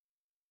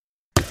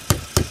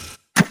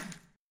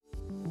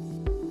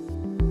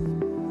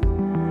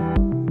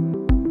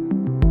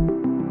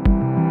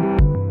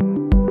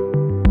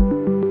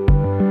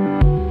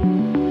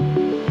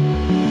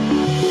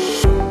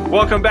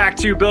welcome back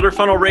to Builder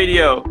Funnel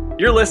Radio.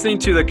 You're listening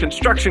to The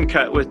Construction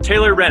Cut with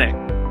Taylor Rennick.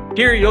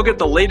 Here you'll get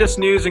the latest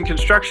news in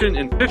construction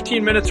in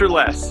 15 minutes or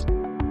less.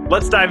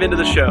 Let's dive into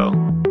the show.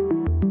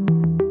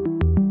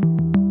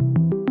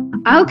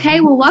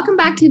 Okay, well, welcome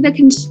back to The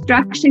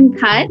Construction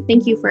Cut.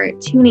 Thank you for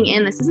tuning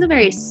in. This is a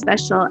very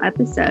special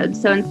episode.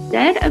 So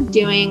instead of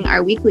doing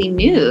our weekly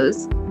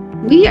news,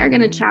 we are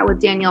going to chat with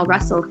Danielle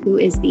Russell, who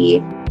is the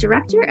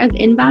Director of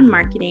Inbound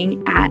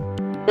Marketing at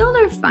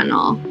Builder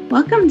Funnel.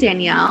 Welcome,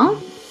 Danielle.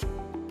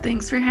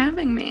 Thanks for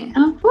having me.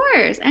 Of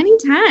course,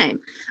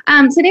 anytime.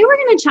 Today we're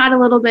going to chat a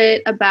little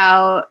bit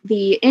about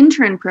the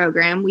intern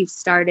program we've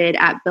started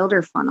at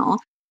Builder Funnel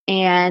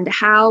and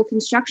how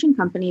construction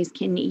companies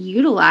can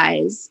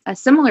utilize a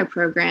similar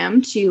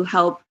program to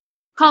help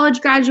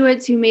college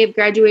graduates who may have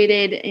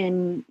graduated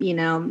in,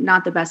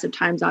 not the best of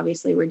times.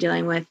 Obviously, we're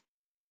dealing with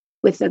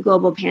the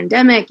global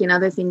pandemic and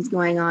other things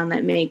going on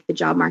that make the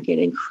job market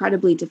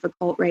incredibly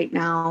difficult right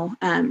now.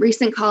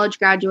 Recent college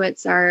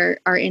graduates are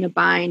in a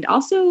bind.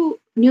 Also,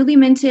 newly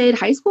minted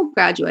high school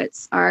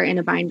graduates are in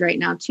a bind right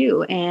now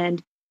too.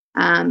 And,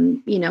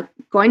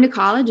 going to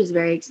college is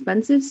very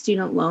expensive.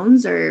 Student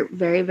loans are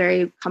very,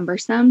 very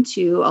cumbersome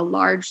to a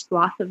large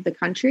swath of the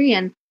country.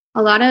 And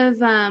a lot of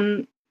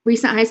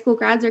recent high school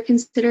grads are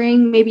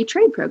considering maybe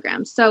trade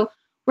programs. So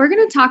we're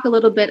going to talk a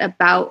little bit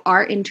about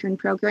our intern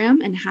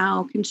program and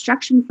how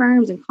construction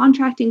firms and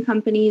contracting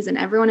companies and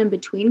everyone in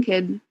between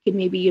could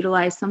maybe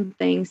utilize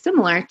something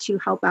similar to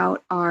help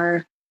out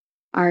our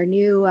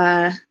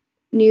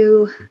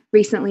new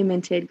recently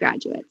minted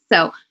graduates.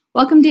 So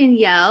welcome,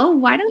 Danielle.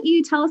 Why don't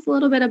you tell us a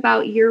little bit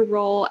about your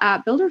role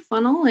at Builder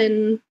Funnel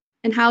and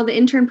how the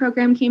intern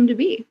program came to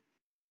be?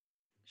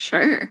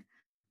 Sure.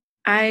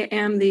 I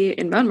am the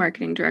Inbound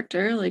Marketing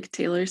Director, like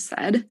Taylor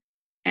said.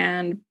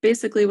 And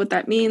basically what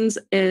that means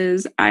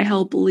is I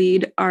help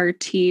lead our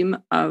team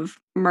of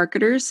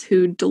marketers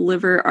who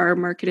deliver our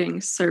marketing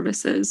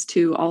services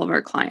to all of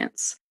our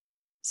clients.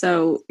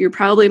 So you're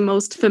probably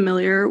most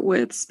familiar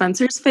with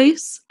Spencer's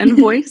face and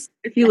voice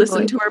if you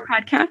listen to our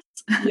podcast.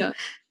 Yeah.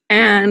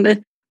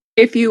 And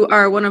if you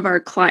are one of our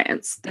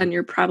clients, then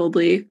you're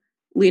probably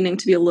leaning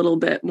to be a little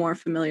bit more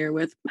familiar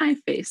with my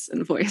face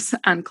and voice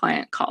on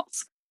client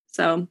calls.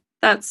 So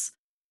that's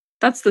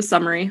the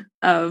summary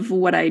of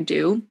what I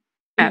do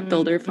at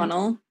Builder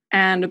Funnel.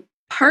 And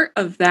part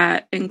of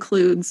that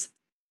includes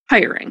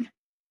hiring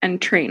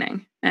and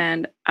training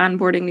and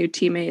onboarding new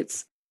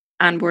teammates,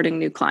 onboarding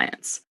new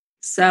clients.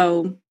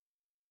 So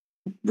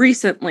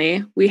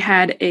recently we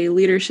had a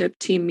leadership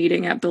team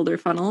meeting at Builder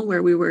Funnel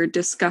where we were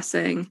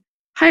discussing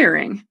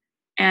hiring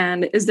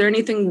and is there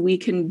anything we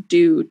can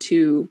do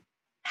to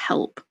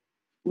help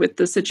with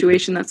the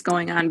situation that's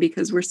going on,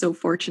 because we're so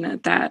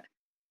fortunate that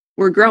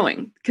we're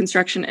growing.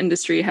 Construction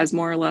industry has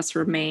more or less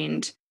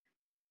remained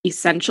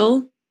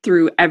essential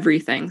through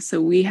everything. So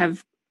we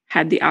have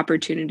had the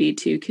opportunity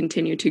to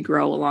continue to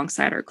grow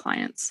alongside our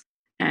clients.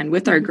 And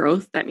with our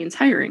growth, that means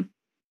hiring.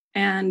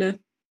 And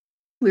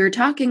we were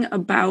talking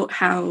about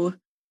how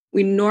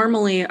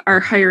our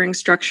hiring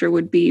structure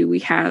would be, we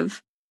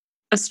have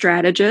a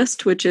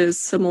strategist, which is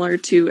similar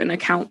to an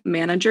account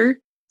manager,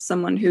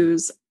 someone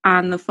who's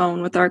on the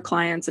phone with our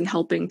clients and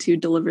helping to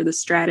deliver the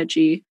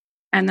strategy.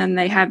 And then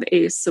they have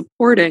a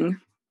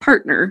supporting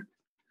partner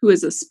who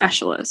is a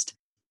specialist.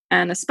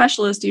 And a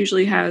specialist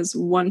usually has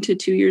 1 to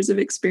 2 years of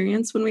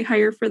experience when we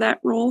hire for that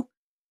role.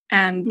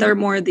 And they're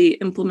more the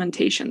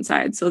implementation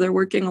side. So they're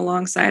working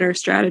alongside our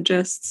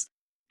strategists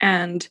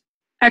and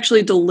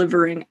actually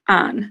delivering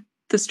on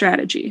the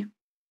strategy.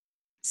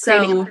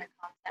 So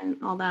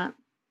content, all that.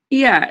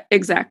 Yeah,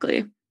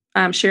 exactly.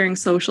 Sharing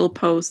social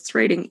posts,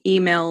 writing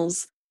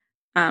emails,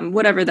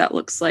 whatever that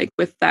looks like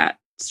with that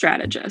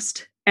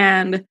strategist.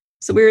 And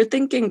so we were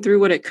thinking through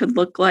what it could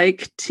look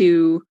like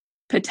to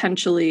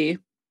potentially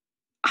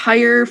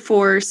hire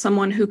for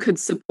someone who could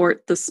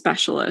support the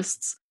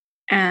specialists.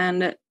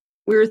 And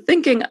we were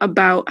thinking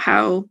about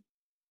how,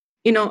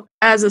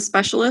 as a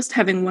specialist,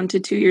 having 1 to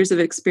 2 years of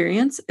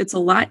experience, it's a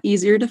lot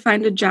easier to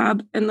find a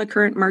job in the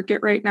current market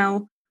right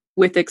now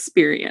with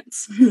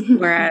experience.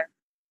 Whereas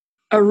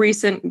a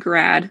recent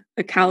grad,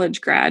 a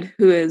college grad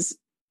who is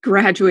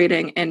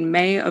graduating in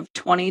May of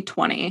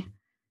 2020,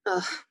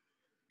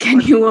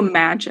 can you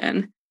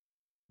imagine?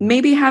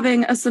 Maybe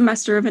having a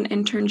semester of an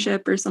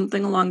internship or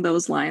something along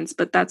those lines,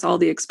 but that's all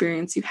the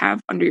experience you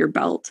have under your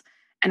belt.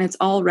 And it's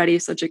already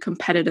such a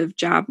competitive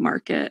job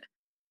market,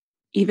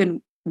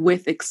 even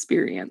with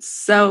experience.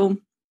 So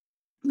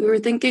we were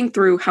thinking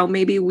through how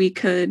maybe we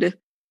could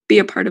be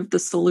a part of the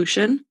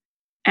solution.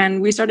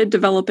 And we started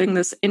developing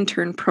this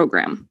intern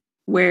program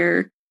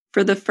where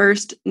for the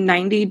first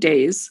 90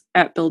 days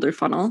at Builder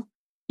Funnel,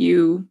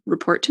 you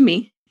report to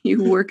me.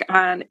 You work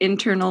on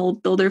internal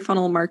Builder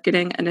Funnel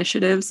marketing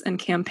initiatives and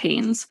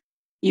campaigns.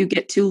 You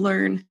get to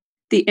learn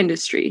the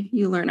industry.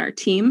 You learn our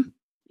team.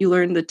 You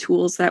learn the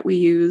tools that we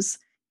use.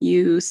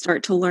 You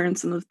start to learn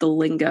some of the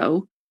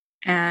lingo.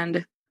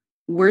 And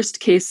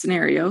worst case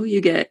scenario, you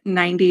get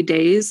 90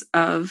 days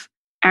of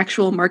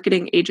actual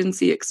marketing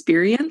agency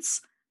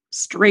experience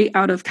straight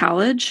out of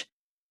college.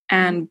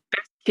 And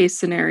best case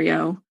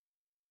scenario,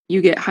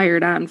 you get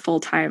hired on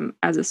full-time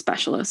as a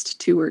specialist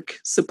to work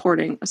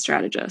supporting a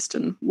strategist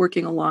and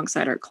working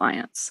alongside our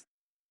clients.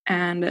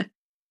 And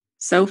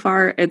so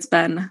far, it's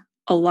been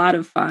a lot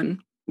of fun.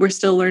 We're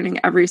still learning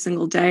every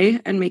single day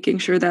and making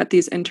sure that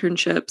these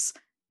internships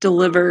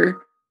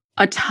deliver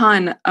a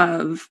ton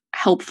of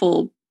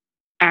helpful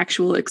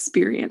actual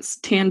experience,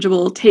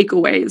 tangible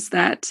takeaways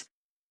that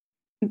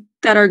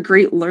are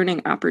great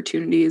learning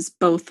opportunities,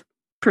 both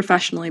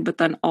professionally, but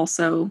then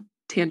also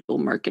tangible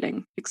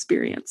marketing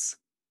experience.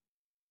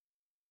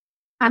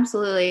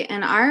 Absolutely.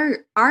 And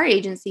our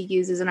agency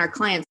uses, and our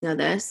clients know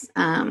this,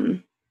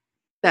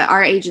 that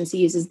our agency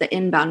uses the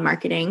inbound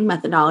marketing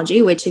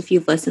methodology, which if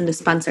you've listened to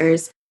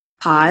Spencer's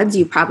pods,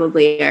 you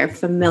probably are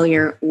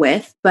familiar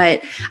with.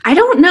 But I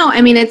don't know.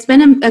 I mean, it's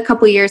been a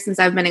couple of years since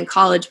I've been in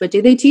college, but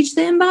do they teach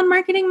the inbound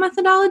marketing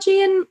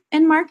methodology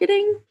in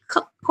marketing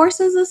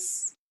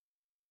courses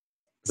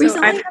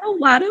recently? So I've had a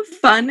lot of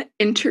fun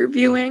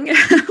interviewing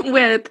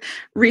with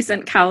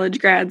recent college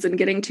grads and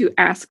getting to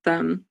ask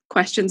them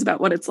questions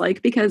about what it's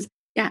like, because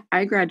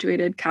I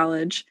graduated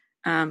college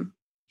 10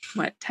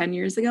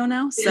 years ago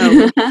now,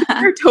 so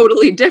they're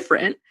totally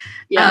different.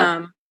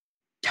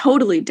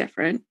 Totally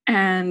different.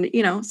 And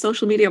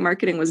social media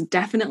marketing was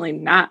definitely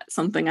not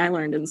something I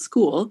learned in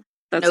school.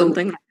 That's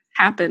something that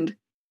happened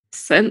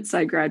since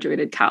I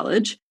graduated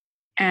college.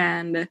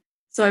 And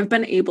so I've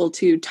been able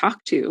to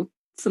talk to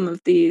some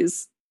of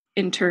these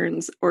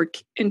interns or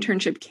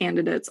internship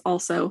candidates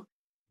also,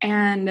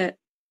 and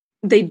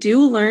they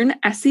do learn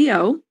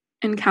SEO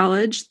in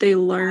college. They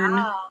learn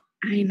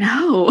I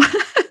know.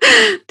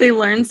 They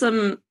learn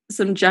some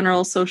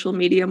general social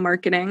media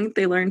marketing.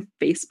 They learn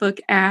Facebook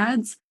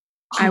ads.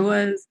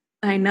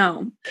 I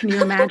know. Can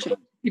you imagine?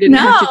 You didn't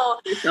have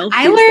to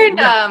I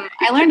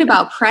learned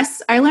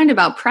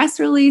about press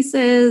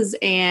releases,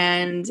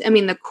 and I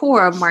mean the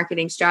core of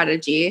marketing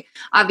strategy.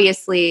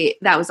 Obviously,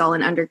 that was all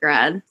in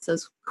undergrad, so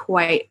it's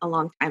quite a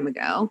long time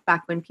ago,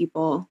 back when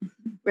people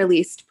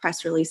released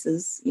press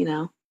releases,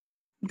 the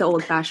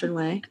old-fashioned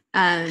way.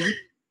 But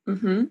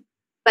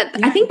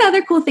I think the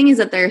other cool thing is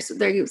that there's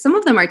some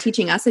of them are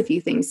teaching us a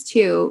few things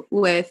too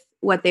with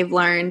what they've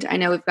learned. I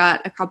know we've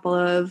got a couple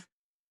of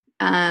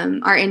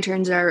our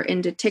interns are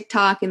into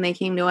TikTok, and they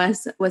came to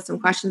us with some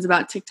questions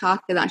about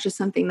TikTok. And that's just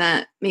something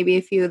that maybe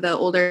a few of the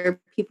older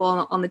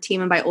people on the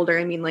team, and by older,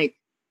 I mean like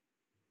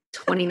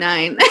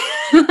 29,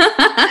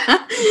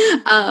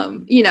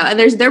 and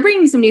they're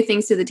bringing some new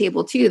things to the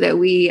table too, that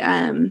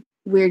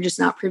we're just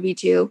not privy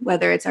to,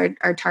 whether it's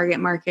our target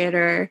market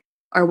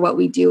or what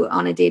we do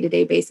on a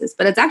day-to-day basis.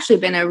 But it's actually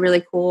been a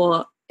really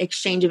cool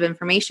exchange of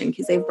information,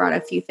 because they've brought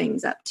a few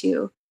things up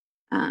to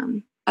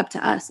us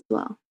as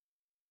well.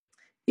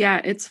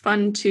 Yeah, it's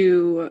fun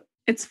to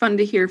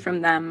hear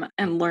from them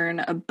and learn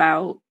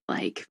about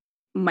like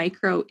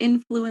micro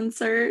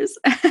influencers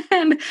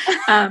and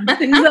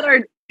things that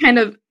are kind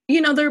of,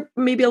 they're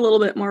maybe a little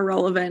bit more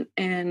relevant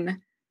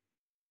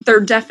they're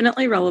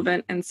definitely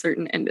relevant in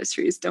certain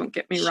industries, don't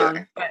get me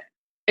wrong, but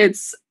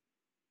it's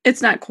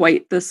not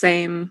quite the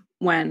same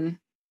when,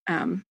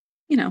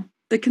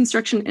 the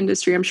construction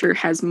industry, I'm sure,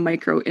 has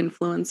micro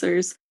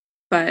influencers,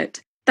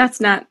 but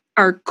that's not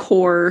our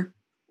core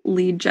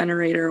lead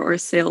generator or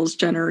sales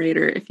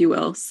generator, if you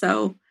will.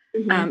 So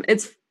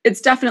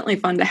it's definitely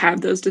fun to have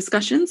those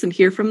discussions and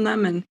hear from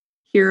them and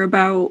hear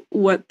about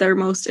what they're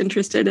most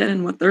interested in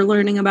and what they're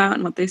learning about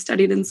and what they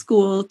studied in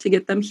school to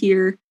get them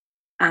here.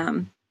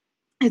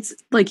 It's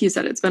like you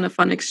said, it's been a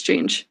fun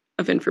exchange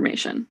of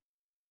information.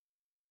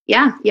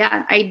 Yeah.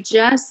 I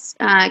just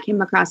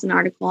came across an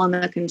article on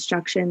the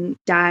Construction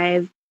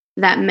Dive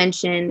that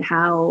mentioned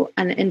how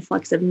an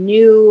influx of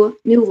new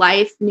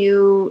life,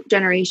 new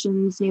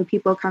generations, new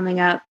people coming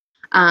up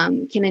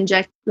can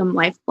inject some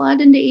lifeblood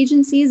into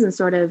agencies and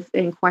sort of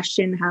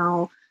question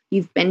how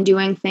you've been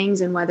doing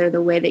things and whether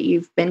the way that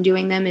you've been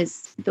doing them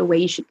is the way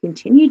you should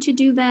continue to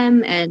do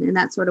them. And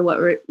that's sort of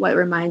what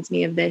reminds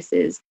me of this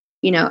is,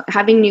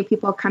 having new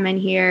people come in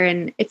here.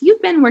 And if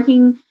you've been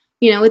working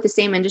with the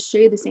same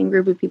industry, the same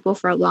group of people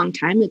for a long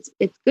time, it's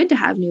good to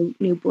have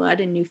new blood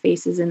and new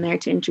faces in there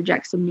to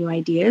interject some new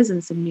ideas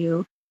and some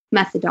new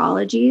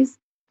methodologies.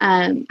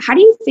 How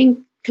do you think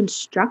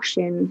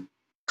construction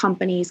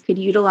companies could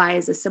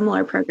utilize a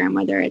similar program,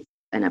 whether it's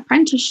an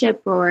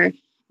apprenticeship or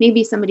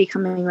maybe somebody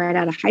coming right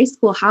out of high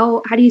school?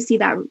 How do you see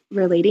that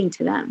relating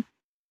to them?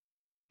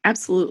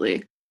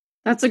 Absolutely.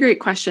 That's a great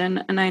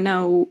question. And I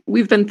know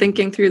we've been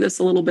thinking through this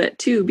a little bit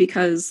too,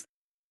 because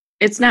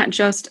it's not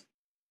just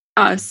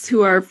us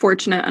who are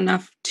fortunate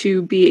enough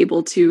to be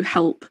able to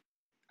help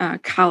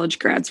college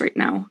grads right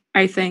now.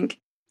 I think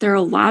there are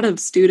a lot of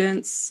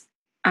students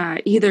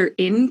either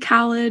in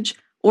college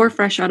or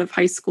fresh out of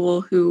high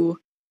school who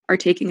are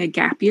taking a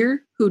gap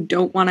year, who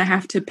don't want to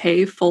have to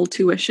pay full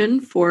tuition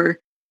for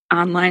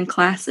online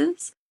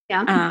classes.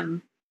 Yeah.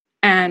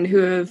 And who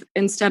have,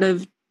 instead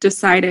of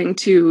deciding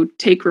to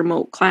take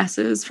remote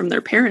classes from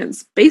their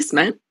parents'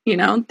 basement,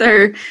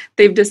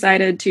 they've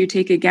decided to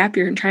take a gap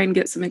year and try and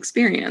get some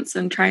experience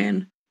and try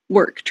and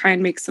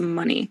make some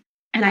money.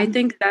 And I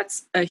think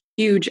that's a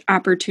huge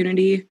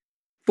opportunity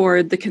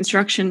for the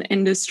construction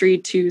industry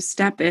to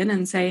step in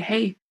and say,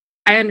 hey,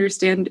 I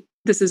understand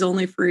this is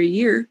only for a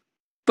year,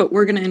 but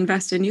we're going to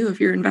invest in you if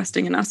you're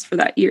investing in us for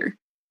that year.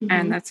 Mm-hmm.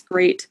 And that's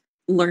great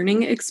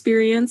learning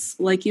experience,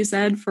 like you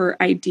said,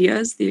 for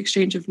ideas, the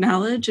exchange of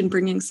knowledge and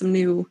bringing some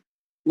new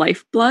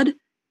lifeblood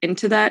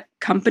into that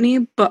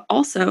company. But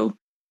also,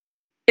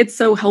 it's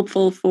so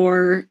helpful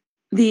for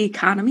the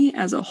economy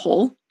as a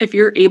whole. If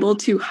you're able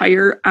to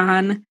hire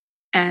on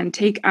and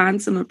take on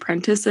some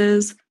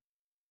apprentices,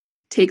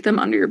 take them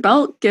under your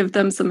belt, give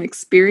them some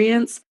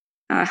experience,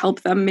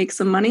 help them make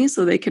some money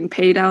so they can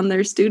pay down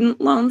their student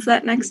loans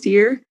that next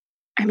year.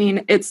 I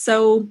mean, it's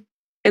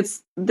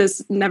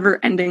this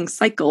never-ending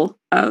cycle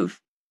of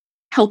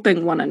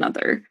helping one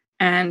another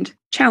and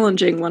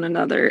challenging one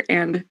another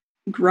and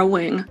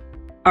growing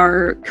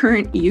our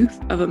current youth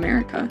of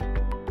America.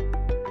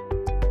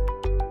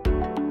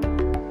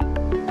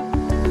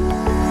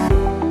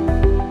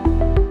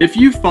 If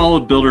you've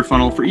followed Builder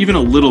Funnel for even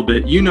a little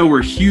bit, you know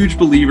we're huge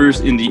believers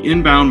in the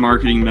inbound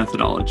marketing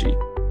methodology.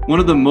 One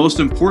of the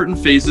most important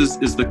phases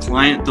is the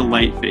client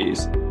delight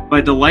phase. By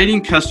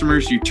delighting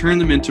customers, you turn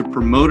them into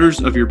promoters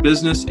of your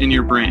business and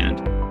your brand.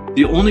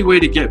 The only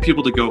way to get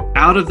people to go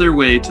out of their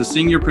way to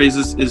sing your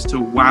praises is to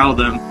wow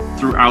them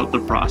throughout the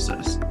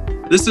process.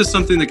 This is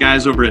something the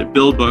guys over at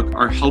BuildBook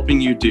are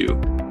helping you do.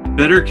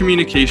 Better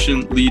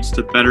communication leads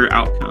to better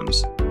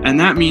outcomes, and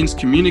that means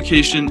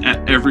communication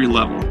at every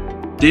level.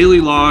 Daily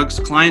logs,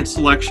 client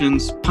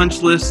selections,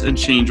 punch lists, and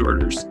change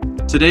orders.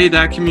 Today,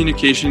 that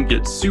communication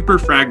gets super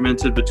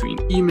fragmented between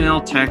email,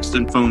 text,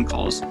 and phone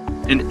calls,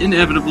 and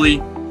inevitably,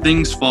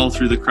 things fall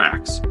through the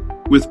cracks.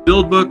 With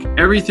BuildBook,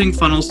 everything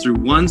funnels through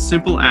one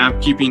simple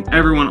app, keeping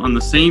everyone on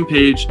the same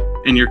page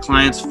and your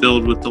clients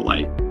filled with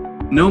delight.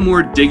 No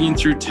more digging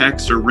through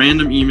texts or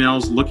random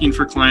emails looking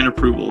for client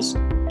approvals.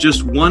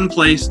 Just one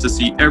place to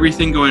see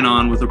everything going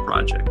on with a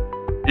project.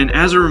 And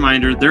as a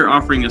reminder, they're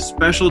offering a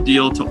special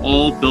deal to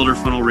all Builder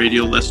Funnel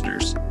Radio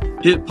listeners.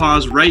 Hit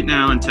pause right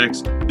now and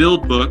text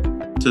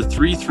BuildBook to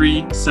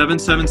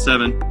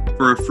 33777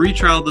 for a free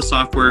trial of the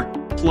software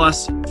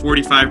plus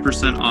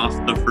 45% off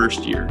the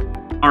first year.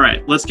 All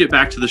right, let's get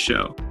back to the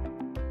show.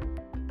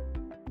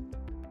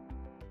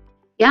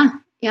 Yeah.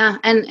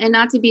 And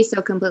not to be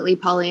so completely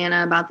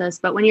Pollyanna about this,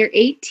 but when you're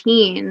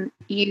 18,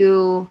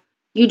 you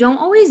don't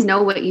always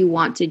know what you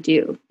want to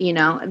do. You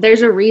know,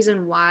 there's a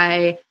reason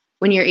why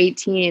when you're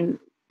 18,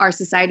 our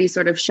society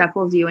sort of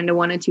shuffles you into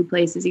one of two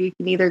places. You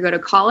can either go to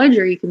college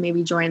or you can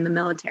maybe join the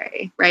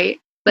military, right?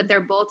 But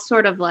they're both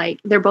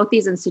they're both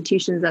these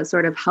institutions that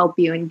sort of help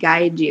you and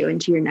guide you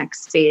into your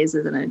next phase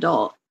as an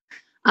adult.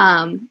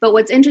 But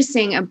what's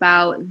interesting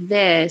about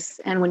this,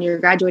 and when you're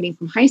graduating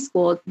from high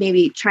school,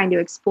 maybe trying to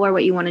explore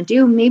what you want to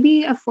do,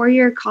 maybe a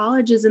 4-year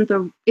college isn't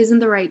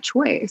the right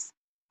choice.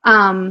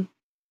 Maybe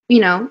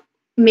a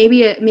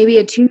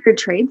 2-year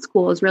trade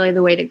school is really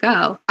the way to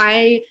go.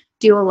 I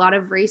do a lot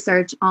of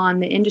research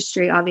on the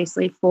industry,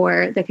 obviously,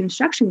 for the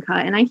construction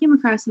cut. And I came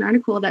across an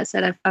article that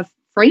said a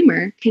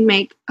framer can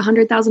make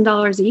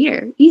 $100,000 a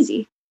year,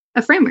 easy,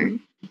 a framer.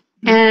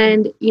 Mm-hmm.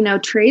 And,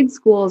 trade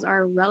schools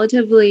are a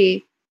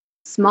relatively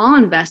small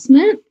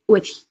investment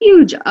with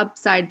huge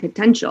upside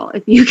potential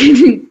if you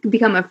can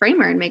become a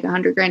framer and make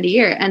 $100,000 a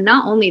year. And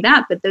not only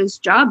that, but those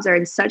jobs are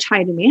in such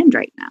high demand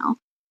right now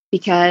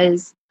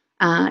because,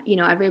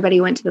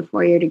 everybody went to the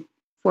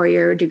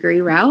four-year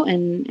degree route,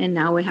 and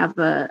now we have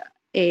a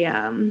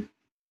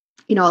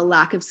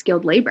lack of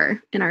skilled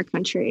labor in our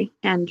country,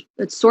 and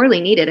it's sorely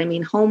needed. I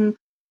mean,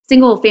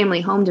 single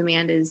family home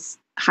demand is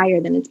higher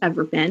than it's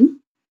ever been,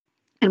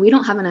 and we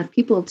don't have enough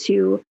people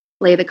to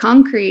lay the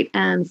concrete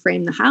and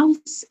frame the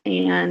house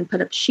and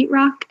put up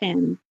sheetrock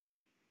and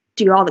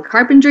do all the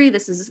carpentry.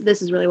 This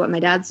is really what my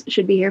dad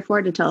should be here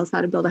for, to tell us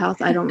how to build a house.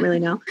 I don't really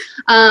know,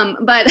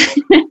 but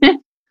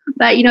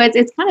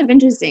it's kind of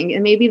interesting,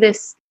 and maybe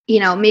this.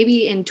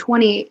 Maybe in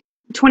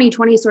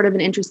 2020 is sort of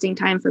an interesting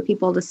time for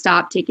people to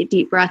stop, take a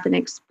deep breath, and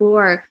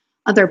explore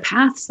other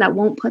paths that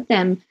won't put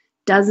them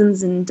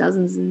dozens and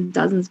dozens and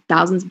dozens,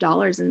 thousands of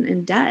dollars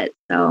in debt.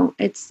 So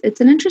it's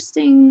an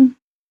interesting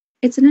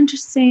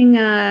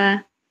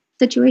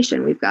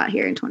situation we've got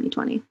here in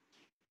 2020.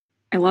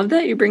 I love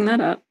that you bring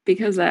that up,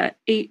 because at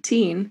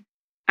 18,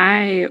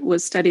 I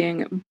was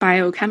studying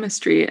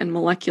biochemistry and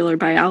molecular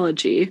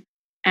biology,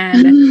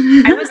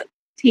 and I was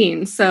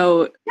 18.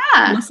 So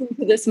listen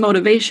to this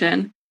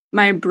motivation.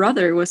 My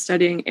brother was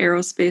studying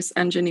aerospace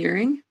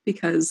engineering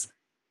because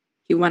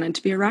he wanted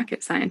to be a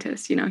rocket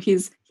scientist.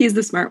 He's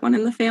the smart one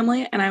in the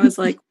family. And I was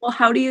like, well,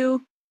 how do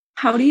you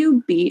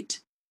beat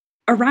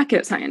a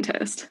rocket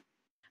scientist?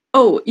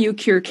 Oh, you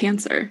cure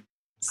cancer.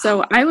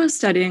 So I was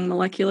studying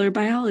molecular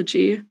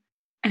biology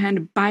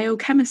and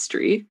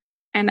biochemistry,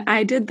 and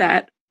I did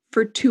that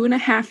for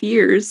 2.5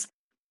 years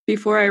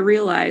before I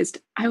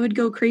realized I would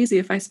go crazy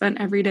if I spent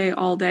every day,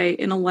 all day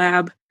in a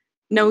lab,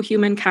 no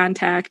human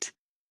contact,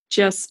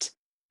 just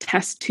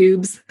test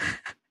tubes.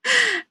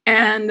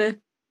 And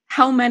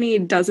how many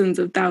dozens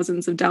of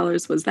thousands of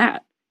dollars was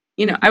that?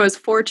 I was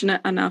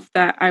fortunate enough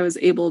that I was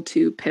able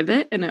to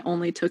pivot, and it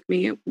only took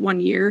me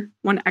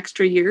 1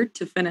 extra year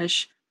to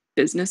finish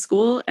business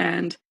school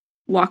and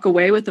walk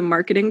away with a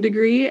marketing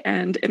degree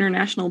and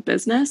international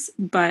business.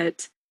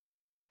 But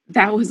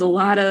that was a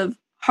lot of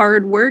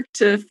hard work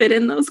to fit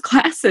in those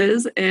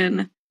classes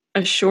in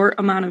a short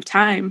amount of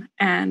time.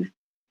 And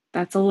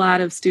that's a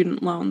lot of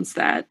student loans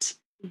that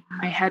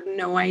I had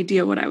no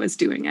idea what I was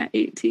doing at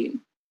 18.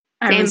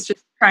 I was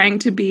just trying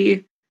to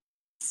be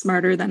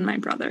smarter than my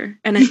brother,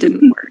 and it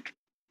didn't work.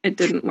 It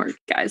didn't work,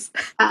 guys.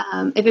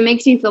 If it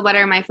makes you feel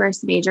better, my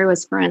first major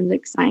was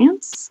forensic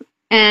science.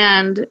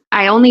 And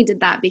I only did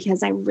that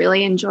because I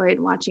really enjoyed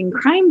watching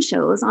crime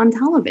shows on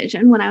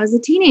television when I was a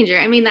teenager.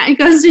 I mean, that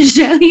goes to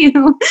show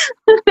you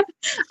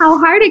how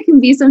hard it can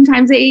be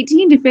sometimes at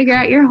 18 to figure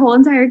out your whole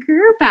entire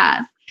career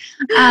path.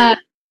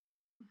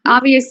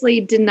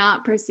 Obviously, did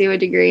not pursue a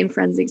degree in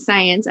forensic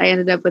science. I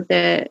ended up with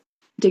a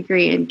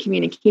degree in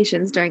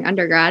communications during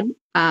undergrad.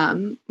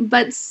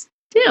 But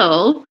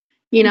still,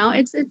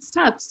 it's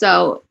tough.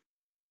 So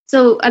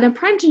an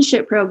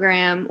apprenticeship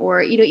program,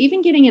 or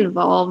even getting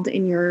involved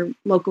in your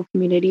local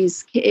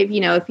communities. If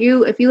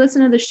you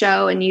listen to the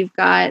show and you've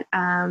got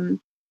time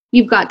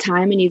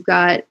and you've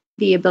got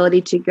the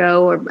ability to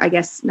go, or I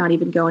guess not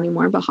even go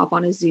anymore, but hop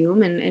on a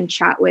Zoom and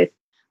chat with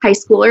high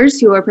schoolers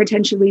who are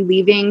potentially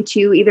leaving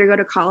to either go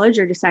to college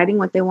or deciding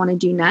what they want to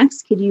do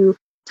next. Could you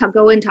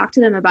go and talk to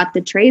them about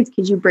the trades?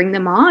 Could you bring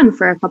them on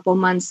for a couple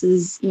months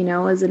as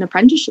an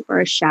apprenticeship or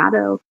a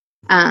shadow?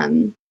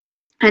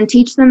 And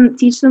teach them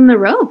the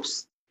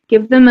ropes,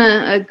 give them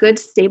a good,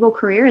 stable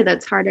career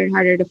that's harder and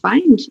harder to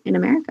find in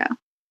America.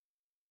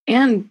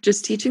 And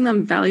just teaching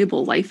them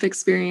valuable life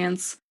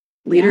experience,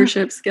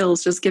 leadership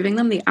skills, just giving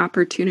them the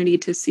opportunity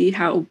to see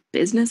how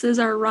businesses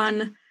are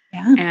run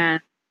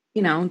and,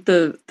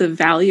 the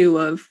value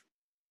of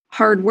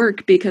hard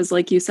work, because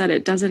like you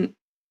said,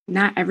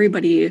 not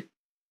everybody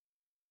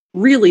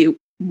really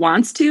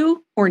wants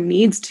to or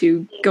needs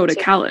to go to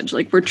college.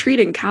 Like, we're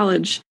treating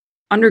college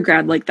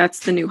undergrad like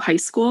that's the new high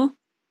school,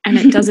 and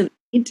it doesn't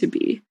need to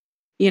be.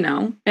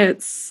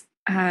 It's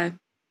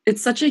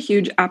such a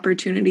huge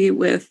opportunity.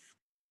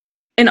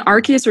 In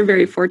our case, we're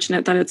very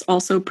fortunate that it's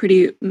also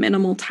pretty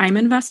minimal time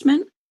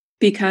investment,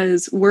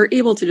 because we're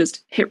able to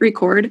just hit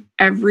record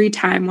every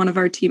time one of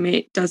our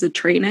teammates does a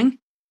training.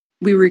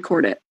 We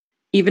record it,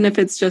 even if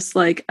it's just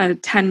like a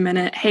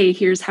 10-minute, hey,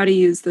 here's how to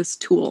use this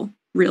tool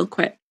real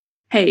quick.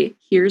 Hey,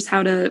 here's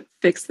how to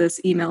fix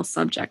this email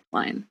subject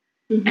line.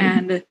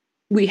 And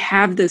we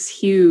have this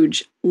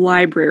huge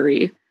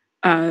library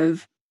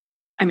of,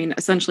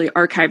 essentially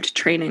archived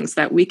trainings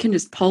that we can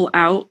just pull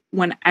out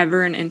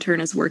whenever an intern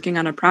is working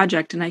on a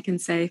project. And I can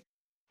say,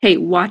 hey,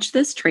 watch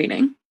this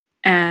training,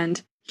 and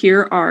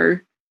here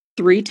are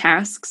 3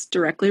 tasks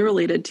directly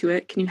related to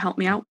it. Can you help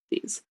me out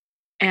with these?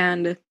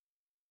 And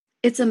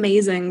it's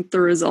amazing the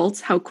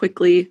results, how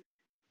quickly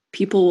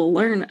people will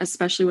learn,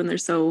 especially when they're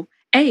so,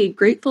 A,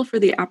 grateful for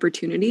the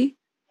opportunity,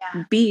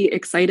 B,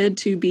 excited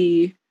to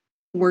be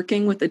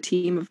working with a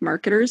team of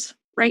marketers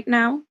right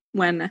now,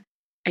 when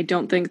I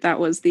don't think that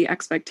was the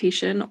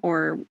expectation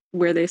or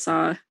where they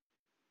saw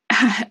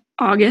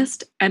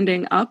August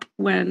ending up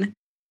when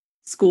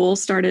school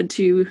started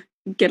to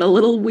get a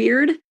little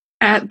weird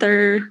at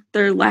their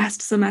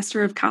last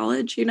semester of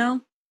college,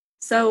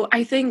 So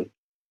I think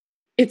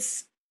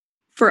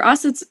for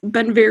us, it's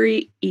been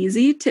very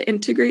easy to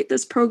integrate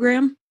this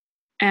program.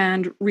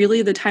 And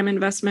really the time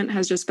investment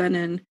has just been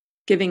in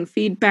giving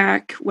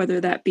feedback, whether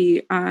that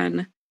be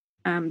on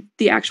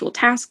the actual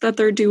task that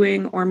they're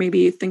doing, or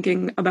maybe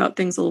thinking about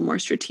things a little more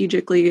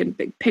strategically and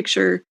big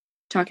picture,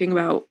 talking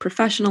about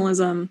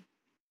professionalism.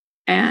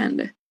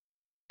 And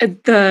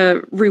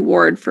the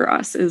reward for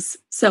us is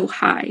so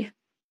high.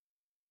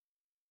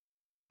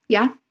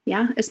 Yeah,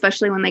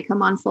 especially when they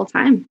come on full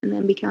time and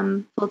then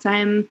become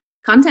full-time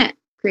content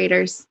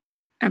creators.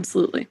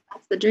 Absolutely.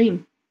 That's the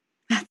dream.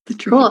 That's the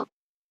dream. Cool.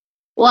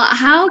 Well,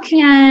 how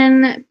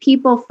can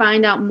people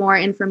find out more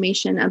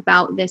information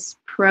about this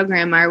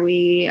program? Are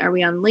we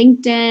on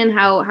LinkedIn?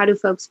 How do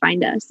folks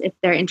find us if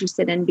they're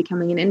interested in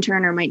becoming an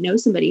intern or might know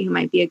somebody who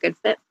might be a good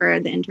fit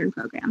for the intern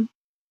program?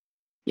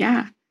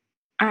 Yeah.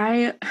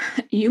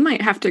 You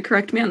might have to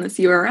correct me on this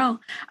URL.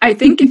 I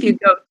think if you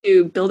go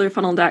to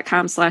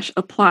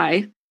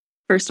builderfunnel.com/apply,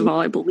 first of all,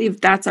 I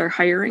believe that's our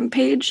hiring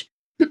page.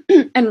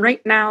 And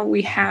right now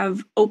we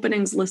have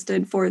openings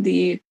listed for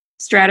the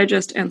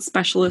strategist and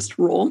specialist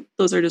role.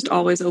 Those are just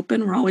always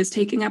open. We're always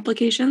taking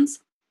applications.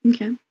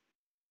 Okay.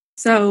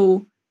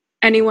 So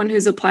anyone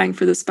who's applying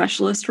for the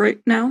specialist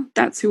right now,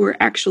 that's who we're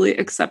actually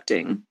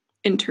accepting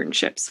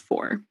internships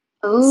for.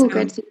 Oh,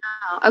 good to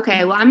know.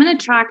 Okay, well, I'm going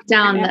to track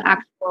down the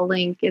actual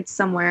link. It's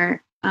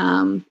somewhere,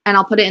 and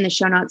I'll put it in the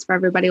show notes for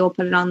everybody. We'll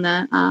put it on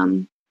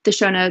the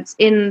show notes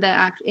in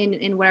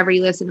wherever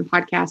you listen to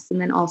podcasts,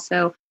 and then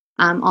also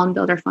on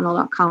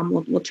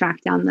builderfunnel.com. We'll track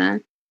down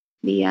the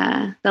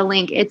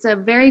link. It's a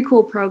very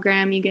cool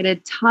program. You get a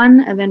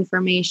ton of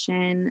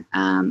information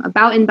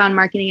about inbound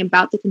marketing,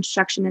 about the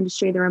construction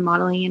industry, the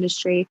remodeling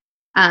industry.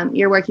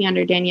 You're working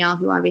under Danielle,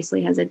 who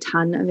obviously has a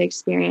ton of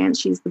experience.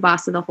 She's the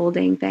boss of the whole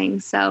dang thing.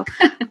 So,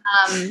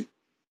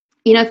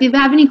 if you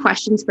have any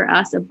questions for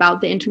us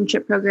about the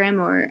internship program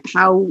or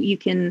how you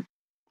can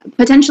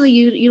potentially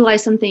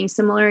utilize something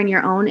similar in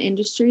your own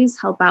industries,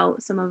 help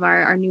out some of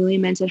our newly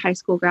minted high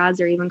school grads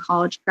or even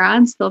college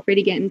grads, feel free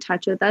to get in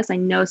touch with us. I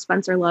know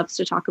Spencer loves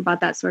to talk about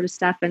that sort of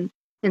stuff, and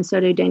so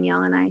do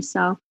Danielle and I.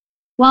 So,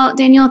 well,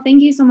 Danielle,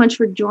 thank you so much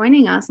for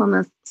joining us on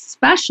this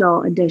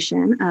special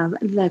edition of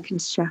The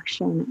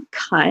Construction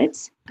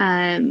Cut.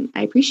 I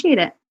appreciate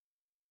it.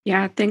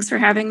 Yeah, thanks for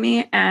having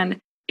me.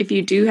 And if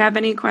you do have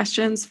any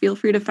questions, feel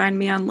free to find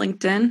me on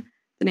LinkedIn.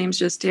 The name's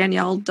just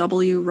Danielle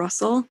W.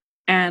 Russell,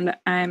 and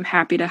I'm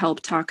happy to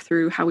help talk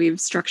through how we've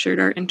structured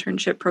our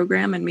internship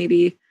program and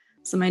maybe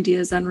some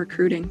ideas on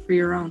recruiting for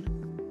your own.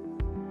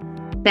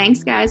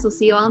 Thanks, guys. We'll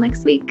see you all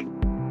next week.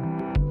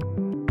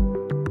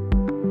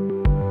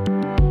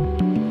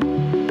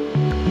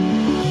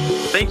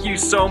 Thank you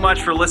so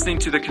much for listening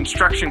to The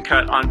Construction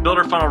Cut on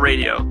Builder Funnel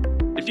Radio.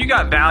 If you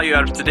got value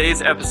out of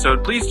today's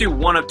episode, please do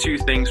one of two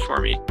things for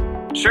me.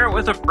 Share it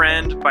with a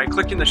friend by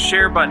clicking the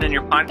share button in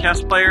your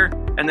podcast player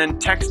and then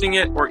texting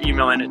it or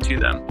emailing it to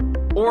them.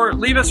 Or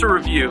leave us a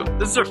review.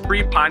 This is a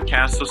free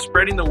podcast, so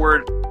spreading the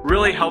word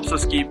really helps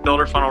us keep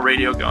Builder Funnel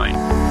Radio going.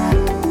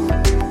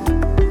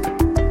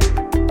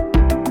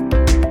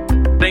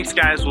 Thanks,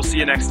 guys. We'll see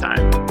you next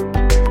time.